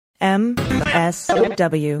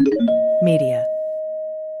MSW Media.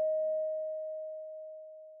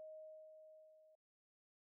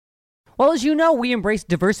 Well, as you know, we embrace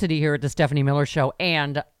diversity here at the Stephanie Miller Show,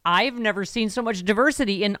 and I've never seen so much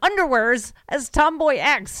diversity in underwears as Tomboy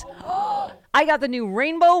X. I got the new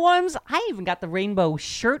rainbow ones. I even got the rainbow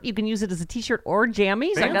shirt. You can use it as a t-shirt or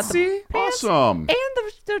jammies. Fancy? I got the pants Awesome. and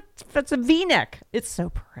it's a V-neck. It's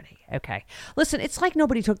so pretty. Okay. Listen, it's like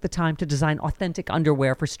nobody took the time to design authentic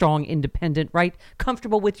underwear for strong, independent, right?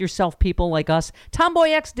 Comfortable with yourself people like us.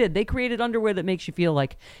 Tomboy X did. They created underwear that makes you feel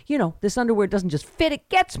like, you know, this underwear doesn't just fit, it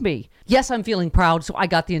gets me. Yes, I'm feeling proud, so I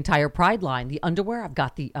got the entire Pride line. The underwear, I've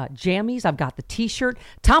got the jammies, I've got the t-shirt.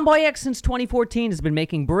 Tomboy X since 2014 has been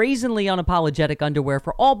making brazenly unapologetic underwear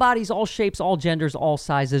for all bodies, all shapes, all genders, all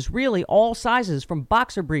sizes. Really, all sizes, from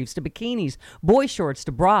boxer briefs to bikinis, boy shorts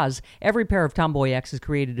to bras. Every pair of Tomboy X is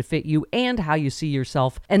created to fit you and how you see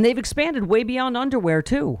yourself. And they've expanded way beyond underwear,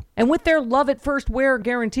 too. And with their love at first wear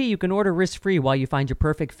guarantee, you can order risk-free while you find your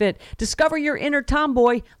perfect fit. Discover your inner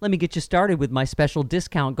tomboy. Let me get you started with my special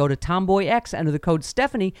discount. Go to Tomboy X, enter the code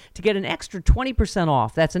Stephanie to get an extra 20%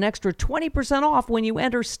 off. That's an extra 20% off when you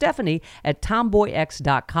enter Stephanie at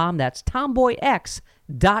tomboyx.com. That's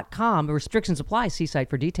tomboyx.com. Restrictions apply. See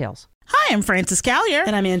site for details. Hi, I'm Frances Callier.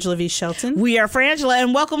 And I'm Angela V. Shelton. We are Frangela,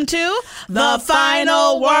 and welcome to The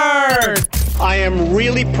Final Word. I am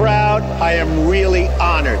really proud. I am really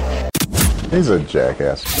honored. He's a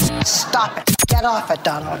jackass. Stop it. Get off it,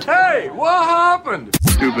 Donald. Hey, what happened?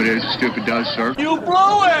 Stupid is, stupid does, sir. You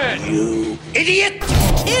blew it! You idiot!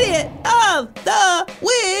 Idiot of the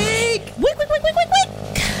Week. Week.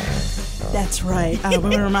 That's right. We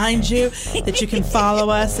want to remind you that you can follow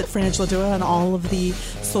us at Frangela Duo on all of the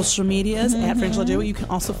social medias at Frangela Duo. You can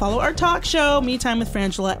also follow our talk show, Me Time with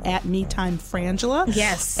Frangela, at Me Time Frangela.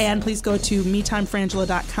 Yes. And please go to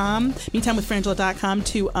metimefrangela.com, metimewithfrangela.com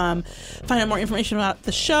to find out more information about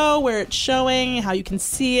the show, where it's showing, how you can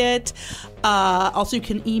see it. Also, you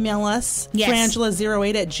can email us,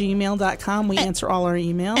 frangela08@gmail.com. We answer all our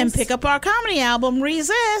emails. And pick up our comedy album,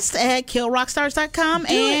 Resist, at killrockstars.com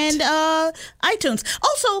and iTunes.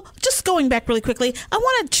 Also, just going back really quickly, I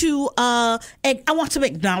want some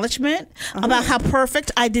acknowledgement about how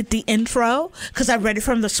perfect I did the intro, because I read it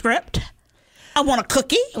from the script. I want a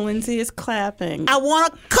cookie. Lindsay is clapping. I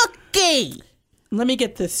want a cookie. Let me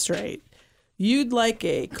get this straight. You'd like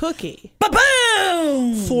a cookie.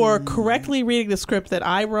 Ba-boom! For correctly reading the script that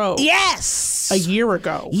I wrote. Yes. A year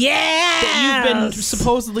ago. Yeah. That you've been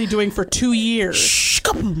supposedly doing for 2 years.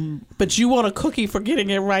 Shh-kaboom. But you want a cookie for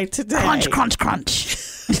getting it right today. Crunch, crunch, crunch.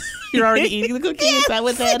 You're already eating the cookie? Yes. Is that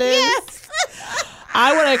what that is? Yes.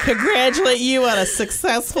 I want to congratulate you on a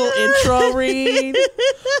successful intro read.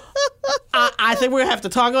 I think we're going to have to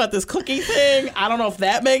talk about this cookie thing. I don't know if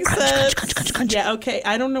that makes sense. Crunch. Yeah, okay.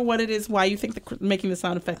 I don't know what it is, why you think making the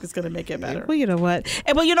sound effect is going to make it better. Well, you know what?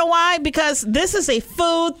 Well, you know why? Because this is a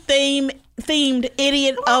food-themed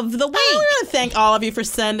idiot of the week. I want to thank all of you for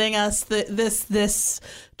sending us this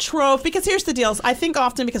trope, because here's the deal. I think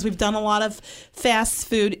often because we've done a lot of fast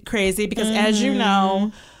food crazy, because as you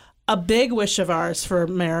know, a big wish of ours for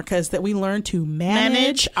America is that we learn to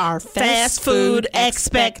manage our fast food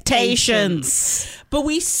expectations. But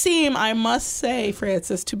we seem, I must say,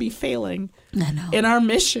 Frances, to be failing in our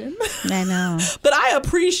mission. I know. But I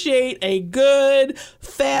appreciate a good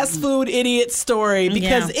fast food idiot story,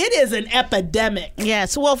 because it is an epidemic.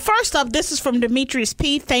 Yes. Well, first up, this is from Demetrius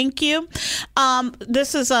P. Thank you.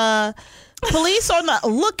 This is police on the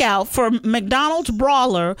lookout for McDonald's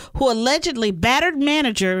brawler who allegedly battered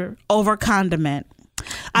manager over condiment.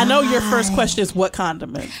 I know your first question is what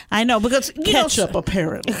condiment? I know, because ketchup,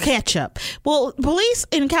 apparently. Ketchup. Well, police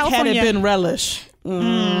in California. Had it been relish?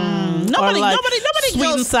 Nobody sweet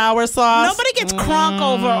goes, and sour sauce. Nobody gets crunk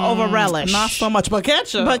over relish. Not so much, but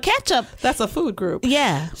ketchup. That's a food group.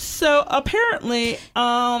 Yeah. So apparently,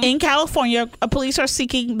 in California, police are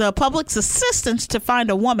seeking the public's assistance to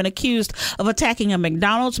find a woman accused of attacking a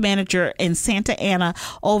McDonald's manager in Santa Ana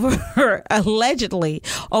allegedly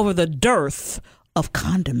over the dearth of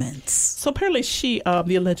condiments. So apparently she,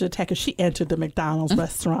 the alleged attacker, she entered the McDonald's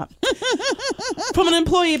restaurant from an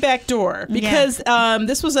employee back door, because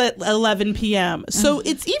this was at 11 p.m. So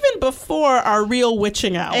it's even before our real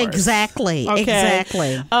witching hours. Exactly. Okay?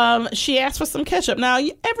 Exactly. She asked for some ketchup. Now,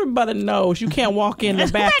 everybody knows you can't walk in the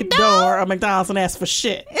back door of McDonald's and ask for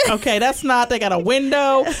shit. Okay, that's not, they got a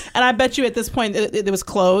window. And I bet you at this point it was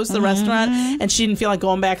closed, the restaurant, and she didn't feel like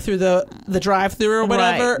going back through the drive-thru or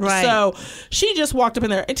whatever. Right. So she just walked up in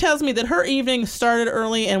there. It tells me that her evening started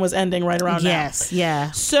early and was ending right around now. Yes, yeah.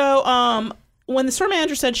 So when the store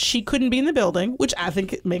manager said she couldn't be in the building, which I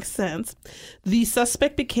think it makes sense, the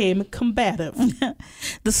suspect became combative.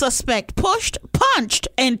 The suspect pushed, punched,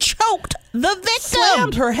 and choked the victim.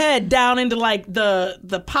 Slammed her head down into like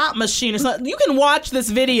the pop machine or something. You can watch this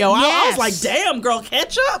video. I was like, damn, girl,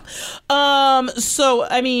 ketchup. So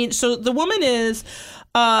the woman is.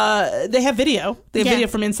 They have video. They have video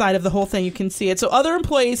from inside of the whole thing. You can see it. So other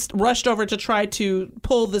employees rushed over to try to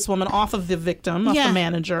pull this woman off of the victim, off the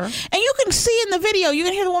manager. And you can see in the video, you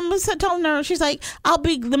can hear the woman telling her, she's like,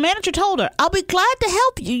 the manager told her, I'll be glad to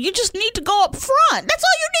help you. You just need to go up front. That's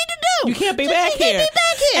all you need to do. You can't be back here.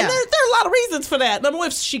 And there are a lot of reasons for that. Number one,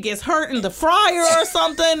 if she gets hurt in the fryer or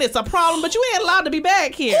something, it's a problem, but you ain't allowed to be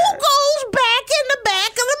back here. Who goes back in the back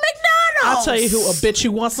of the McDonald's? I'll tell you who, a bitch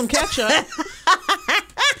who wants some ketchup.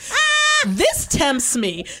 This tempts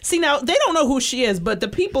me. See, now, they don't know who she is, but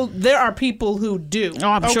there are people who do. Oh,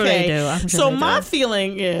 I'm sure they do. So my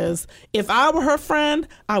feeling is, if I were her friend,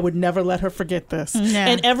 I would never let her forget this. Yeah.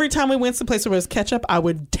 And every time we went someplace where there was ketchup, I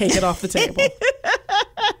would take it off the table.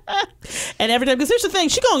 And every time, because here's the thing,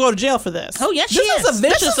 she's going to go to jail for this. Oh, yes, she is. This is a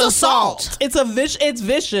vicious This is assault. It's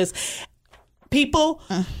vicious. People,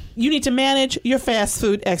 you need to manage your fast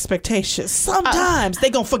food expectations. Sometimes they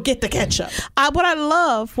gonna forget the ketchup. What I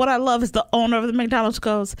love is the owner of the McDonald's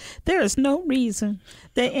goes, there is no reason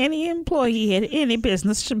that any employee at any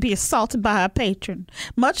business should be assaulted by a patron,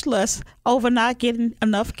 much less over not getting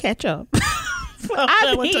enough ketchup.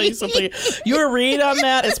 I want to tell you something. Your read on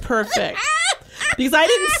that is perfect. Because I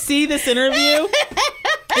didn't see this interview.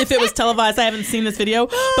 If it was televised, I haven't seen this video,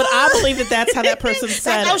 but I believe that that's how that person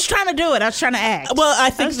said it. I was trying to do it. I was trying to act. Well, I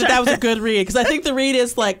think that was a good read, because I think the read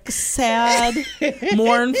is like sad,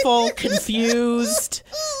 mournful, confused,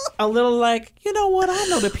 a little like, you know what? I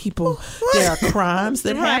know that people, there are crimes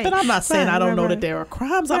that happen. I'm not saying I don't know that there are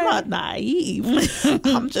crimes. I'm not naive.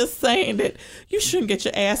 I'm just saying that you shouldn't get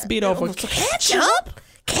your ass beat over ketchup.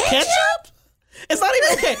 Ketchup? It's not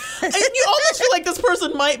even okay. And you almost feel like this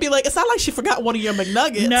person might be like, it's not like she forgot one of your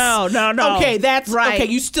McNuggets. No. Okay, that's right.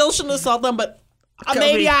 Okay, you still shouldn't assault them, but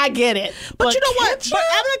maybe I get it. But you know what? But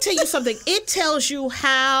I'm going to tell you something. It tells you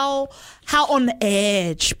how on the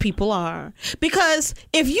edge people are. Because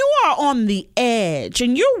if you are on the edge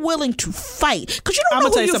and you're willing to fight, because you don't know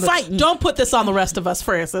who you're fighting. Don't put this on the rest of us,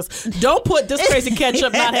 Francis. Don't put this crazy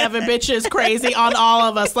ketchup not having bitches crazy on all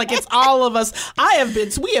of us. Like, it's all of us.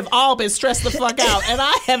 We have all been stressed the fuck out, and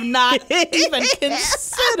I have not even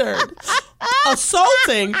considered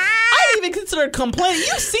assaulting. I even considered complaining.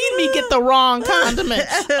 You've seen me get the wrong condiment.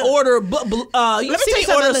 You've seen me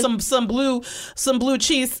order some blue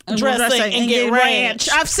cheese dressing and get ranch.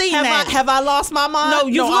 I've seen that. Have I lost my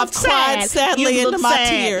mind? No, I've cried sadly into my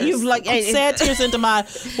tears. You've sad tears into my,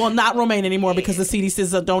 well, not romaine anymore, because the CDC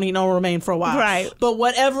says don't eat no romaine for a while. Right. But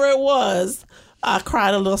whatever it was, I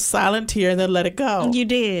cried a little silent tear and then let it go. You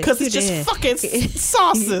did. Because it's just fucking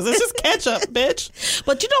sauces. It's just ketchup, bitch.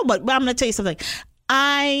 But you know what? I'm going to tell you something.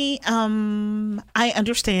 I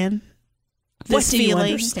understand this feeling.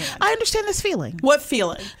 You understand? I understand this feeling. What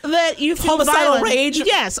feeling? That you feel homicidal violent. rage?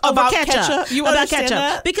 Yes, about over ketchup. You about understand ketchup.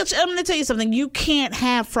 that? Because I'm going to tell you something. You can't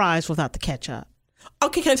have fries without the ketchup.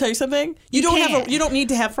 Okay, can I tell you something? You don't need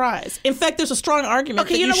to have fries. In fact, there's a strong argument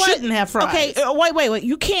that you shouldn't have fries. Okay, wait.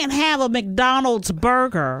 You can't have a McDonald's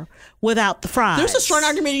burger without the fries. There's a strong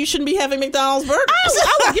argument you shouldn't be having McDonald's burgers.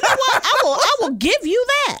 You know what? I will give you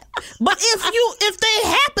that. But if they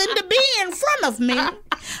happen to be in front of me, I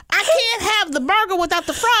can't have the burger without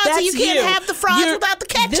the fries, and you can't have the fries without the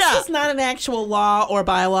ketchup. This is not an actual law or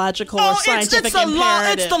biological or scientific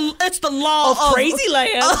imperative. It's the law of crazy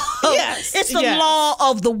land. Yes, it's the law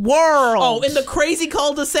of the world. Oh, in the crazy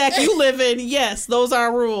cul-de-sac you live in, yes, those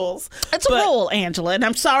are rules. It's a rule, Angela, and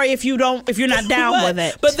I'm sorry if you're not down with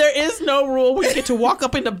it. But there is no rule where you get to walk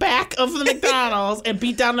up in the back of the McDonald's and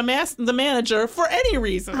beat down the manager for any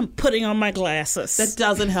reason. I'm putting on my glasses. That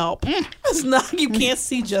doesn't help. It's not. You can't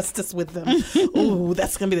see justice with them. Ooh,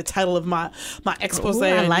 that's gonna be the title of my expose. Ooh,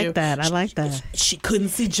 I like that. She couldn't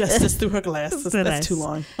see justice through her glasses. That's nice. too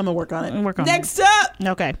long. I'm gonna work on it. Next up.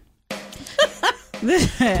 Okay.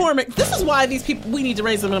 Poor Mick. This is why these people, we need to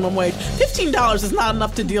raise the minimum wage. $15 is not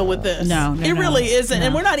enough to deal with this. No, it really isn't. No.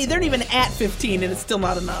 And they're not even at 15, and it's still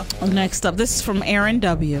not enough. Next up, this is from Aaron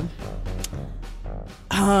W.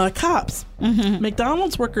 Cops. Mm-hmm.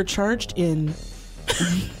 McDonald's worker charged in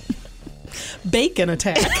bacon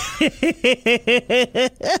attack. This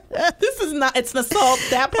is not, it's an assault.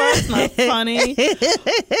 That part's not funny.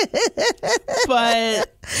 But,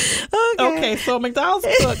 okay, so McDonald's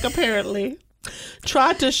cook apparently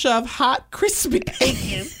tried to shove hot, crispy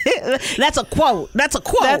bacon. That's a quote. That's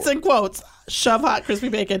in quotes. shove hot crispy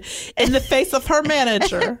bacon in the face of her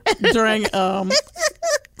manager during some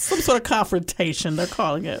sort of confrontation, they're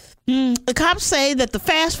calling it. The cops say that the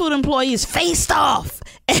fast food employees faced off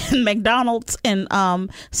at McDonald's in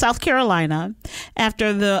South Carolina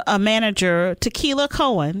after the manager, Tequila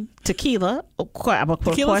Cohen, Tequila's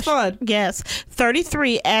fun. Yes,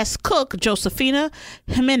 33, asked cook Josefina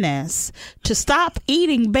Jimenez to stop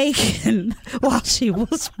eating bacon while she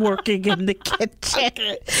was working in the kitchen.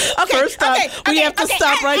 Okay. First up, we have to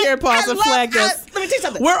stop right here and pause and flag this. Let me tell you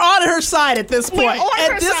something. We're on her side at this point.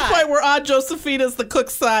 At this point, we're on Josefina's, the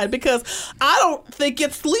cook's side, because I don't think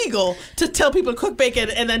it's legal to tell people to cook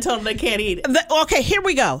bacon and then tell them they can't eat it. Okay, here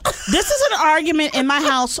we go. This is an argument in my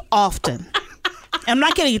house often. I'm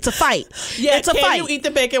not kidding. It's a fight. Yeah, it's a can fight. you eat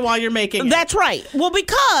the bacon while you're making it? That's right. Well,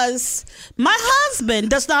 because my husband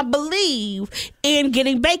does not believe in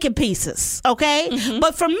getting bacon pieces, okay?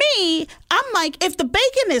 But for me, I'm like, if the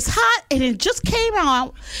bacon is hot and it just came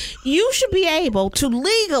out, you should be able to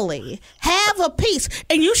legally have a piece,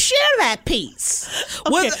 and you share that piece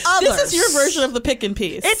with others. This is your version of the pickin'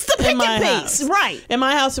 piece. It's the pickin' piece, right? In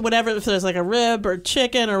my house, whatever, if there's like a rib or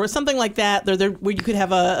chicken or something like that, there where you could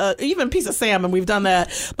have a even a piece of salmon. We've done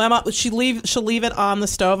that. My mom, she'll leave it on the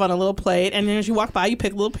stove on a little plate, and then as you walk by, you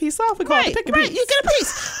pick a little piece off. We call it the pickin' piece. You get a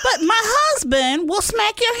piece. But my husband will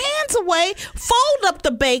smack your hands away, fold up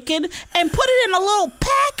the bacon, and put it in a little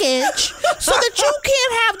package so that you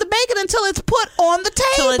can't have the bacon until it's put on the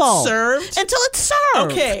table. Until it's served? Until it's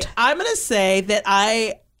served. Okay, I'm going to say that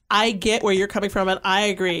I get where you're coming from, and I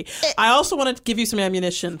agree. I also want to give you some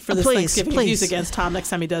ammunition for this Thanksgiving abuse against Tom next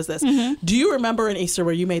time he does this. Do you remember in Easter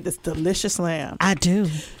where you made this delicious lamb? I do.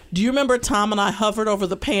 Do you remember Tom and I hovered over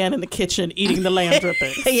the pan in the kitchen eating the lamb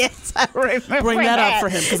drippings? Yes, I remember. Bring that up for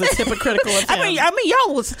him because it's hypocritical of him. I mean,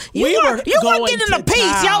 y'all was you weren't getting a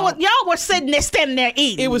piece. Y'all were sitting there, standing there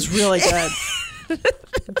eating. It was really good.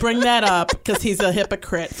 Bring that up because he's a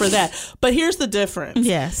hypocrite for that. But here's the difference.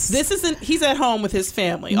 Yes, this isn't. He's at home with his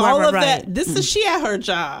family. Right, All of right. that. This is she at her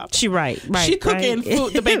job. She right. She cooking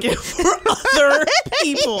food, the bacon for other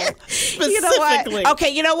people specifically. You know what? Okay,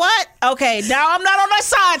 you know what? Okay, now I'm not on their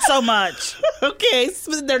side so much. Okay,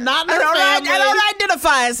 so they're not in their family. I don't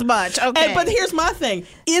identify as much. Okay, but here's my thing: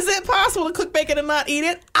 is it possible to cook bacon and not eat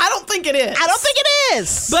it? I don't think it is. I don't think it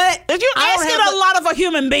is. But if you're asking a lot of a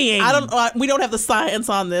human being, we don't have the science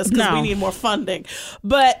on this because we need more funding.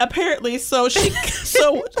 But apparently, so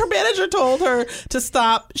her manager told her to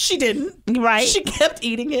stop. She didn't. Right. She kept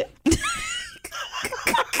eating it.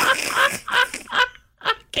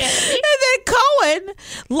 And then Cohen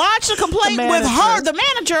lodged a complaint with her, the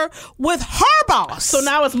manager, with her boss. So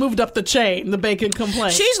now it's moved up the chain, the bacon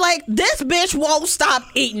complaint. She's like, this bitch won't stop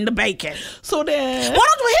eating the bacon. So then... here's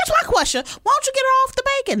my question. Why don't you get her off the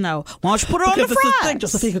bacon, though? Why don't you put her on the fries? Because it's the thing,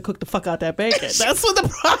 Josephine could cook the fuck out that bacon. That's what the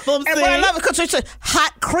problem is. And I love it because it's a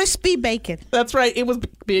hot, crispy bacon. That's right. It was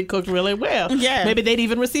being cooked really well. Yeah. Maybe they'd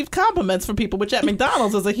even receive compliments from people, which at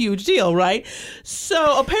McDonald's is a huge deal, right?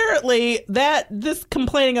 So apparently this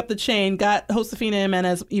complainting up the chain got Josefina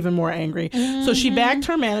Jimenez even more angry. So she backed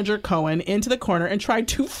her manager, Cohen, into the corner and tried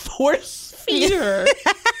to force feed her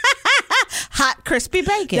hot, crispy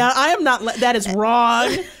bacon. Now, I am not... that is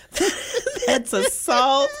wrong. That's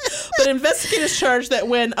assault. But investigators charged that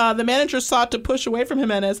when the manager sought to push away from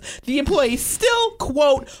Jimenez, the employee still,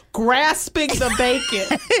 quote, grasping the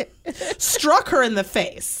bacon, struck her in the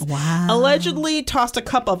face. Wow. Allegedly tossed a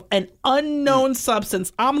cup of an unknown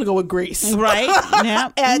substance. I'm going to go with grease. Right. Yeah.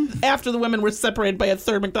 After the women were separated by a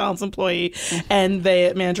third McDonald's employee and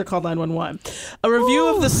the manager called 911. A review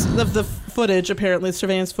of the footage, apparently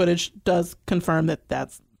surveillance footage, does confirm that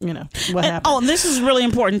that's what happened. Oh, and this is really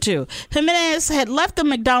important too. Jimenez had left the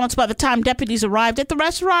McDonald's by the time deputies arrived at the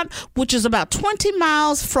restaurant, which is about 20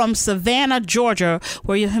 miles from Savannah, Georgia,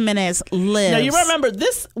 where Jimenez lives. Now, you remember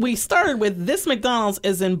this, we started with this McDonald's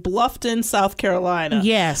is in Bluffton, South Carolina.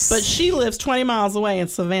 Yes. But she lives 20 miles away in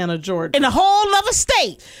Savannah, Georgia. In a whole other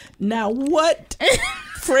state. Now, what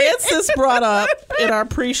Francis brought up in our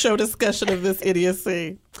pre-show discussion of this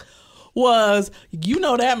idiocy was,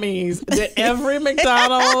 that means that every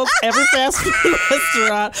McDonald's, every fast food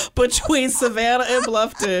restaurant between Savannah and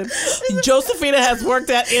Bluffton, Josefina has worked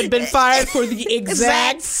at and been fired for the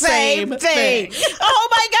exact same thing. Oh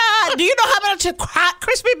my God. Do you know how much hot,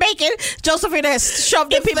 crispy bacon Josefina has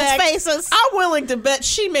shoved in people's faces? I'm willing to bet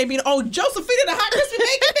she may be, Josefina the hot, crispy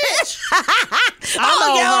bacon bitch.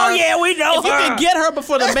 Oh yeah, we know if her. If you can get her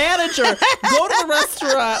before the manager, go to the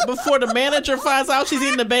restaurant before the manager finds out she's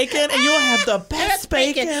eating the bacon, and you'll have the best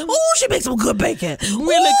bacon. Oh, she makes some good bacon.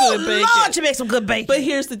 Really good bacon. Lord, she makes some good bacon. But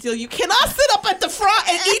here's the deal. You cannot sit up at the front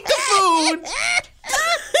and eat the food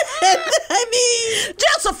I mean,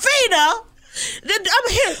 Josephina. I'm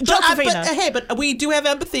here, Josephina. But we do have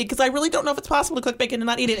empathy because I really don't know if it's possible to cook bacon and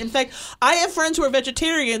not eat it. In fact, I have friends who are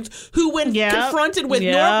vegetarians who, when confronted with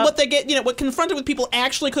confronted with people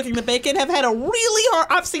actually cooking the bacon, have had a really hard.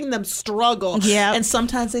 I've seen them struggle. Yeah, and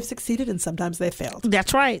sometimes they've succeeded and sometimes they've failed.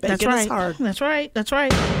 That's right. Bacon that's right. is hard. That's right. That's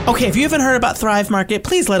right. Okay, if you haven't heard about Thrive Market,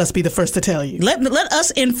 please let us be the first to tell you. Let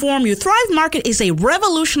us inform you. Thrive Market is a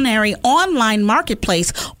revolutionary online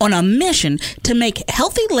marketplace on a mission to make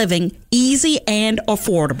healthy living easy and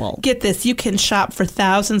affordable. Get this, you can shop for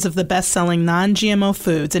thousands of the best-selling non-GMO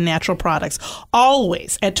foods and natural products,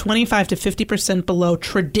 always at 25 to 50% below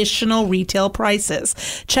traditional retail prices.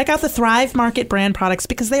 Check out the Thrive Market brand products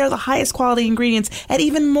because they are the highest quality ingredients at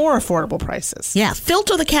even more affordable prices. Yeah,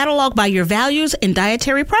 filter the catalog by your values and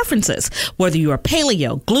dietary preferences. Whether you are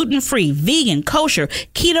paleo, gluten-free, vegan, kosher,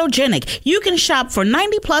 ketogenic, you can shop for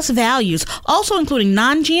 90-plus values, also including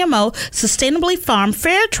non-GMO, sustainably farmed,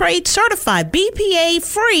 fair trade certified, BPA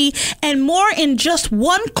free, and more in just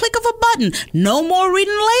one click of a button. No more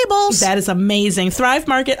reading labels. That is amazing. Thrive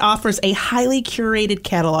Market offers a highly curated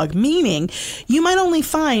catalog, meaning you might only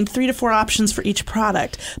find 3 to 4 options for each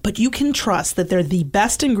product, but you can trust that they're the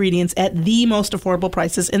best ingredients at the most affordable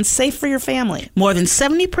prices and safe for your family. More than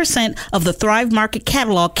 70% of the Thrive Market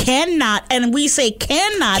catalog cannot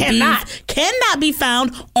be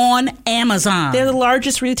found on Amazon. They're the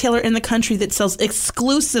largest retailer in the country that sells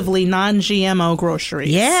exclusively non-GMO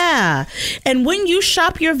groceries. Yeah. And when you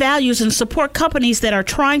shop your values and support companies that are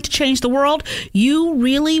trying to change the world, you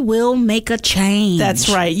really will make a change. That's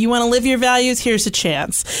right. You want to live your values? Here's a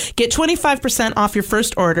chance. Get 25% off your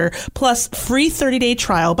first order plus free 30-day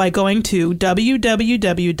trial by going to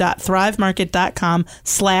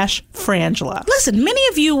www.thrivemarket.com/Frangela. Listen, many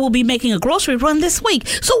of you will be making a grocery run this week,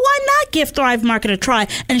 so why not give Thrive Market a try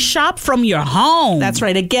and shop from your home? That's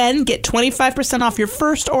right. Again, get 25% off your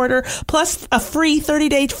first order plus a free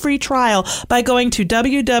 30-day free trial by going to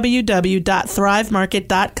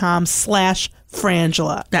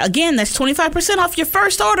www.thrivemarket.com/Frangela. Now, again, that's 25% off your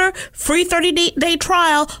first order, free 30-day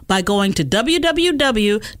trial by going to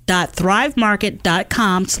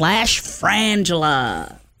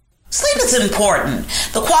www.thrivemarket.com/Frangela. Sleep is important.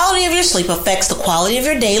 The quality of your sleep affects the quality of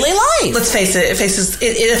your daily life. Let's face it,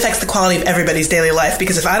 it affects the quality of everybody's daily life,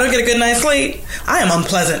 because if I don't get a good night's sleep, I am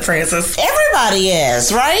unpleasant, Francis. Everybody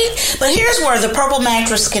is, right? But here's where the Purple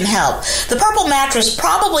mattress can help. The Purple mattress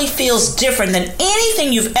probably feels different than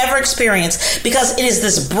anything you've ever experienced because it is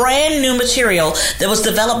this brand new material that was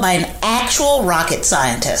developed by an actual rocket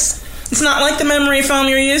scientist. It's not like the memory foam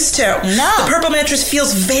you're used to. No. The Purple mattress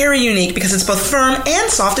feels very unique because it's both firm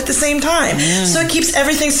and soft at the same time. So it keeps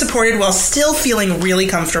everything supported while still feeling really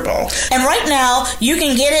comfortable. And right now, you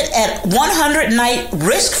can get it at 100-night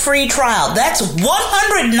risk-free trial. That's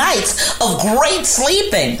 100 nights of great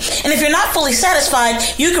sleeping. And if you're not fully satisfied,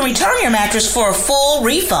 you can return your mattress for a full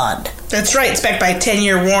refund. That's right. It's backed by a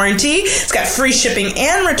 10-year warranty. It's got free shipping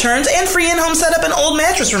and returns and free in-home setup and old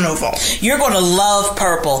mattress removal. You're going to love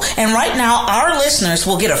Purple. And right now, our listeners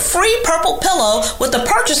will get a free Purple pillow with the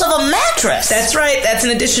purchase of a mattress. That's right. That's in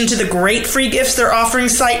addition to the great free gifts they're offering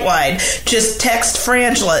site-wide. Just text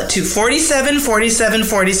Frangela to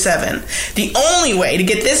 474747. The only way to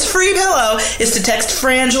get this free pillow is to text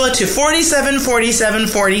Frangela to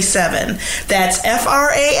 474747. That's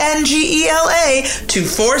FRANGELA to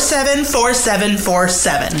 474747.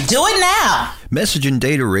 Do it now. Message and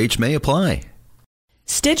data rates may apply.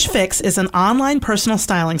 Stitch Fix is an online personal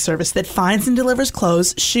styling service that finds and delivers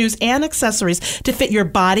clothes, shoes, and accessories to fit your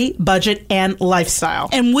body, budget, and lifestyle.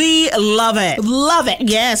 And we love it. Love it.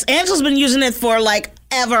 Yes. Angela's been using it for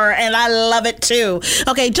ever, and I love it too.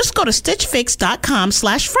 Okay, just go to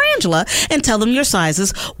stitchfix.com/Frangela and tell them your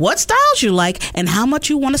sizes, what styles you like, and how much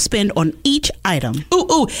you want to spend on each item.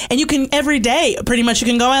 Ooh, and you can every day, pretty much, you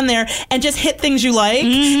can go in there and just hit things you like,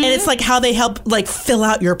 and it's like how they help fill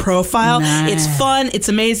out your profile. Nice. It's fun, it's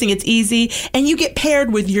amazing, it's easy, and you get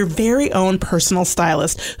paired with your very own personal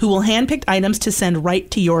stylist who will handpick items to send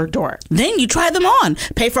right to your door. Then you try them on,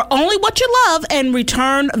 pay for only what you love, and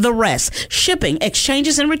return the rest. Shipping, exchanges,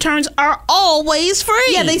 and returns are always free.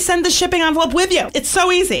 Yeah, they send the shipping envelope with you. It's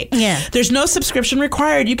so easy. Yeah. There's no subscription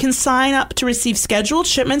required. You can sign up to receive scheduled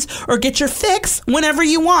shipments or get your fix whenever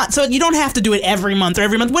you want. So you don't have to do it every month,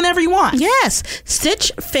 whenever you want. Yes.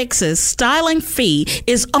 Stitch Fix's styling fee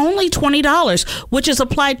is only $20, which is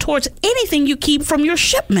applied towards anything you keep from your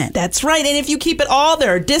shipment. That's right. And if you keep it all,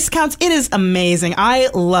 there are discounts. It is amazing. I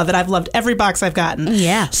love it. I've loved every box I've gotten.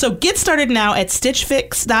 Yeah. So get started now at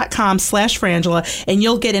stitchfix.com/Frangela and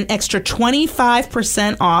you'll get an extra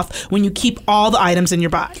 25% off when you keep all the items in your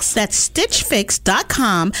box. That's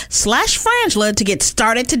StitchFix.com/Frangela to get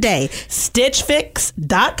started today.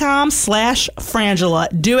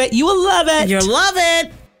 StitchFix.com/Frangela. Do it. You will love it. You'll love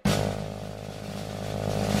it.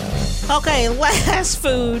 Okay, last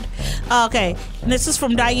food. Okay, this is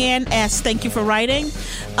from Diane S. Thank you for writing.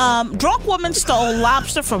 Drunk woman stole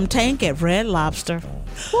lobster from tank at Red Lobster.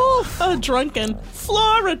 Woof. A drunken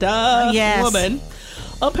Florida woman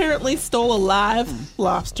apparently stole a live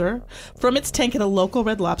lobster from its tank at a local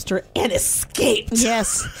Red Lobster and escaped.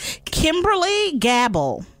 Yes. Kimberly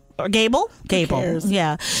Gable. Or Gable? Gable.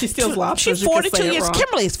 Yeah. She steals lobsters. She's 42 years.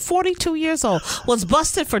 Kimberly is 42 years old. Was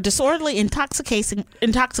busted for disorderly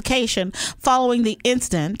intoxication following the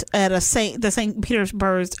incident at the St.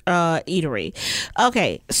 Petersburg eatery.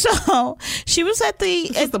 Okay, so she was at the.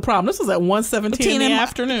 This is the problem. This was at 1:17 in the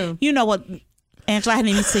afternoon. You know what? Angela, I hadn't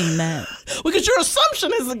even seen that. Because your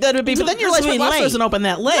assumption is going to be, but then your Red Lobster doesn't open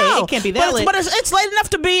that late. No, it can't be that late. But it's late enough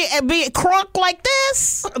to be crunk like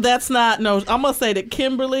this. That's not, no, I'm going to say that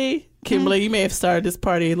Kimberly, you may have started this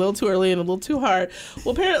party a little too early and a little too hard.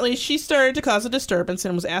 Well, apparently she started to cause a disturbance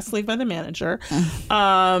and was asked to leave by the manager.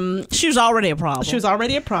 She was already a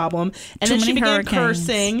problem. And then she began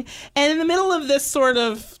cursing. And in the middle of this sort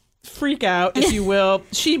of freak out, if you will,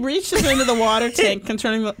 she reaches into the water tank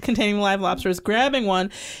containing live lobsters, grabbing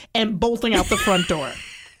one and bolting out the front door.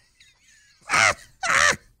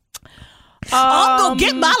 I'll go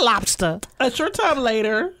get my lobster. A short time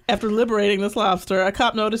later, after liberating this lobster, a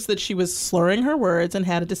cop noticed that she was slurring her words and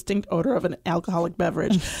had a distinct odor of an alcoholic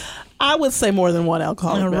beverage. I would say more than one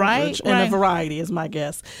alcoholic beverage, and a variety is my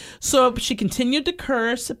guess. So she continued to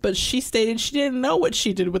curse, but she stated she didn't know what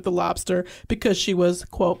she did with the lobster because she was,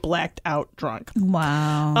 quote, blacked out drunk.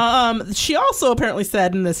 Wow. She also apparently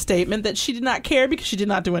said in this statement that she did not care because she did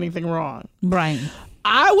not do anything wrong. Right.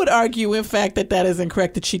 I would argue, in fact, that is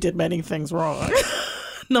incorrect, that she did many things wrong.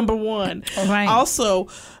 Number one. Right. Also,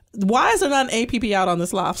 why is there not an APB out on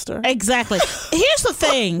this lobster? Exactly. Here's the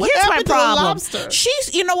thing. Here's my problem.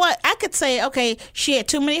 She's, you know what? I could say, okay, she had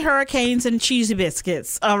too many hurricanes and cheesy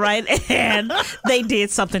biscuits, all right? And they did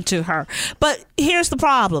something to her. But here's the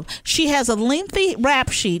problem. She has a lengthy rap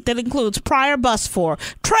sheet that includes prior bus for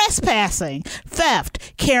trespassing,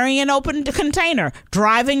 theft, carrying an open container,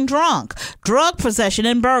 driving drunk, drug possession,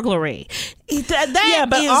 and burglary. But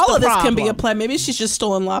all of this can be applied. Maybe she's just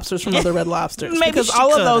stolen lobsters from other Red Lobsters. Because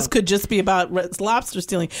all of those could just be about lobster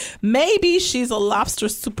stealing. Maybe she's a lobster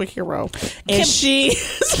superhero. And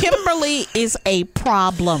Kimberly is a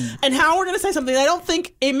problem. And how we're going to say something, I don't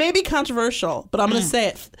think, it may be controversial, but I'm going to say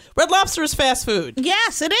it. Red Lobster is fast food.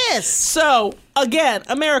 Yes, it is. So, again,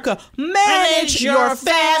 America, manage your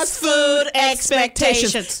fast food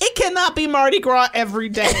expectations. It cannot be Mardi Gras every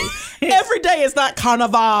day. Every day is not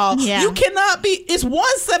Carnival. Yeah. You cannot be, it's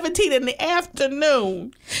 1:17 in the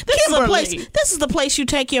afternoon. This is the place you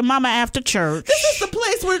take your mama after church. This is the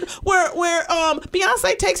place where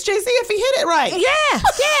Beyonce takes Jay-Z if he hit it right. Yeah.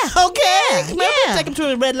 Okay. Yeah. Maybe take him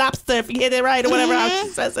to a Red Lobster if he hit it right or whatever how she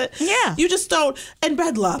says it. Yeah. You just don't. And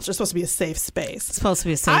Red Lobster is supposed to be a safe space. It's supposed to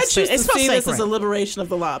be a safe space. I choose to see this as a liberation of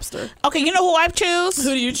the lobster. Okay, you know who I choose? Who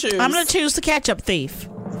do you choose? I'm going to choose the ketchup thief.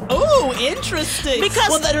 Ooh, interesting.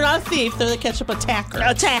 Because they're not a thief; they're the ketchup attacker.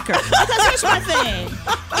 Because here's my thing: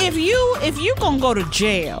 if you gonna go to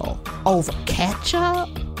jail over ketchup,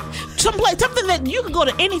 something that you can go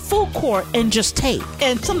to any food court and just take,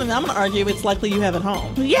 and something that I'm gonna argue it's likely you have at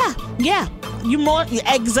home. Yeah.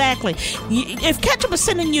 Exactly. If ketchup is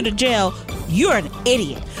sending you to jail, you're an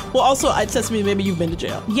idiot. Well, also, it says to me maybe you've been to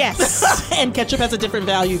jail. Yes. And ketchup has a different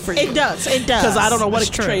value for you. It does. Because I don't know what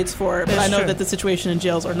it trades for, but I know that the situation in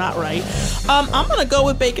jails are not right. I'm going to go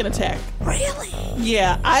with bacon attack. Really?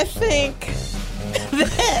 Yeah, I think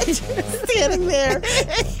that standing there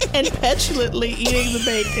and petulantly eating the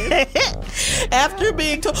bacon after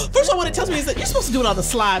being told. First of all, what it tells me is that you're supposed to do it on the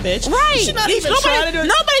sly, bitch. Right. You should not even try to do it.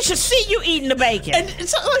 Nobody should see you eating the bacon. And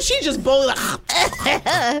it's not like she just boldly like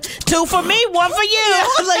 2 for me, 1 for you. Yeah,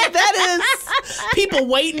 like that is people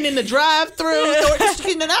waiting in the drive-thru.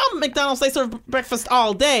 Now McDonald's, they serve breakfast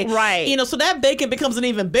all day. Right. So that bacon becomes an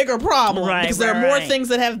even bigger problem. Right, because there are more things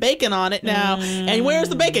that have bacon on it now. And where's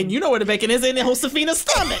the bacon? You know where the bacon is, in Josefina's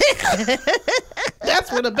stomach.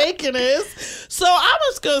 That's where the bacon is. So I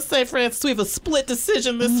was going to say, Francis, we have a split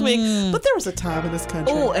decision this week. But there was a time in this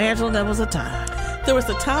country. Oh, Angela, there was a time. There was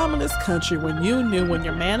a time in this country when you knew when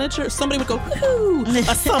your manager, somebody would go, whoo,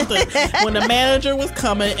 or something, when the manager was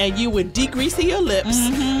coming, and you would degrease your lips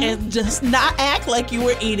and just not act like you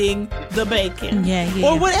were eating the bacon. Yeah.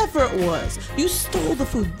 Or whatever it was. You stole the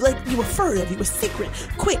food, like you were furtive, you were secret,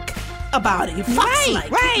 quick. about it. You fucks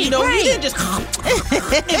you didn't just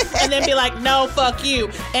and then be like, no, fuck you,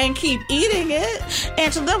 and keep eating it.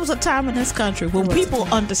 And so there was a time in this country when people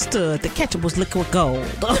understood that ketchup was liquid gold.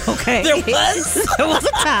 Okay, there was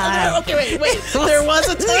a time. Okay, wait. There was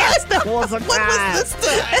a time. Yes, there was a time. When was this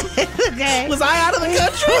time? Okay, was I out of the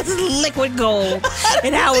country? It was liquid gold,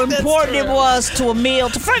 and how important it was to a meal,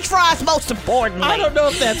 to French fries most importantly. I don't know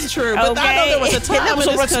if that's true, but I know there was a time there was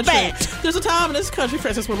in this respect. country. There's a time in this country, for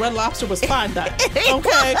instance, when Red Lobster was fine dining.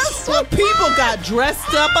 Okay, when people got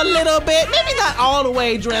dressed up a little bit, maybe not all the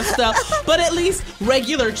way dressed up, but at least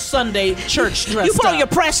regular Sunday church dressed up. You put on your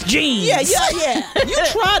pressed jeans. Yeah. You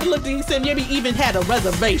tried to look decent. Maybe even had a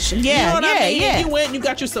reservation. Yeah, you know what I mean? yeah. You went and you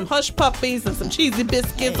got you some hush puppies and some cheesy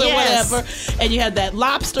biscuits or whatever, and you had that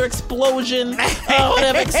lobster explosion,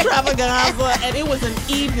 whatever extravaganza, and it was an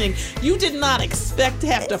evening. You did not expect to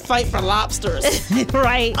have to fight for lobsters.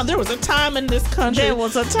 Right. There was a time in this country. There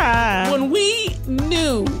was a time when we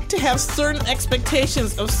knew to have certain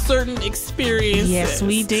expectations of certain experiences. Yes,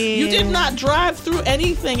 we did. You did not drive through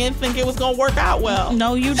anything and think it was going to work out well.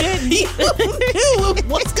 No, you didn't. You knew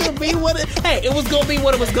what's going to be what it. Hey, it was going to be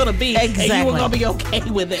what it was going to be. Exactly. And you were going to be okay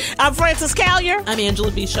with it. I'm Frances Callier. I'm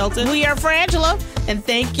Angela B. Shelton. We are Frangela. And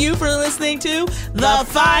thank you for listening to The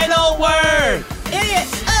Final Word. Idiot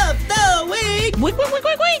of the Week.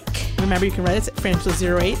 Week. Remember, you can write us at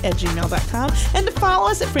frangela08@gmail.com, and to follow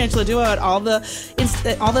us at Frangela Duo at all the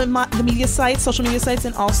media sites, social media sites,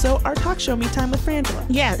 and also our talk show, Me Time with Frangela.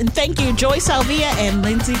 Yeah, and thank you, Joy Salvia and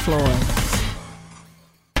Lindsay Floyd.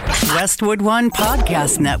 Westwood One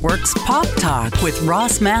Podcast Network's Pop Talk with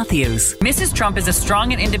Ross Matthews. Mrs. Trump is a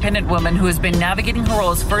strong and independent woman who has been navigating her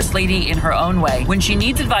role as First Lady in her own way. When she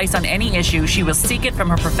needs advice on any issue, she will seek it from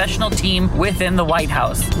her professional team within the White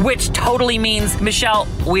House, which totally means, Michelle,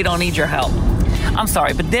 we don't need your help. I'm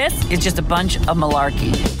sorry, but this is just a bunch of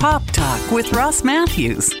malarkey. Pop Talk with Ross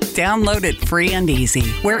Matthews. Download it free and easy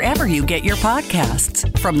wherever you get your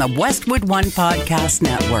podcasts from the Westwood One Podcast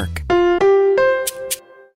Network.